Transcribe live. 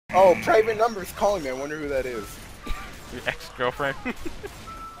Oh, private number's calling me. I wonder who that is. Your ex-girlfriend?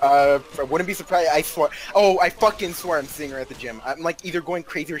 I wouldn't be surprised. I swear. Oh, I fucking swear I'm seeing her at the gym. I'm like either going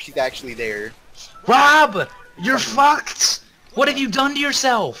crazy or she's actually there. Rob! You're fucked! What have you done to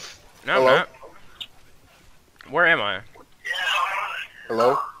yourself? No, I'm not. Where am I?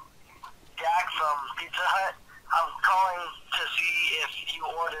 Hello? Jack from Pizza Hut. I was calling to see if you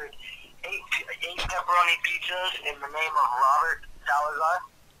ordered eight pepperoni pizzas in the name of Robert Salazar.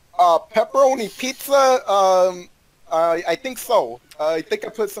 Pepperoni pizza? I think so. I think I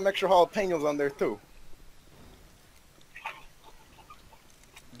put some extra jalapeños on there too.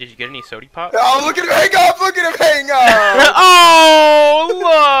 Did you get any soda pop? Oh, look at him hang up! Look at him hang up! Oh,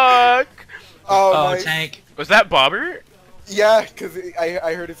 look! Oh, Oh, nice. Tank. Was that Bobbert? Yeah, because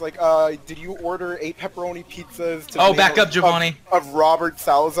I heard it's like, did you order 8 pepperoni pizzas to Oh, back up, Giovanni. Of Robert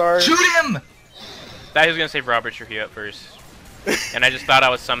Salazar? Shoot him! Thought he was gonna say Robert Trujillo at first. And I just thought I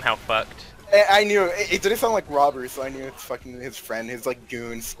was somehow fucked. I knew, it didn't sound like Robert, so I knew it's fucking his friend, his like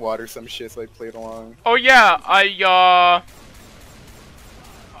goon squad or some shit, so I played along. Oh yeah, I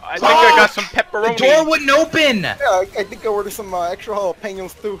think I got some pepperoni. The door wouldn't open! Yeah, I think I ordered some extra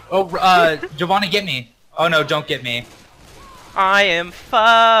jalapeños too. Oh, Giovanni, get me. Oh no, don't get me. I am fucked.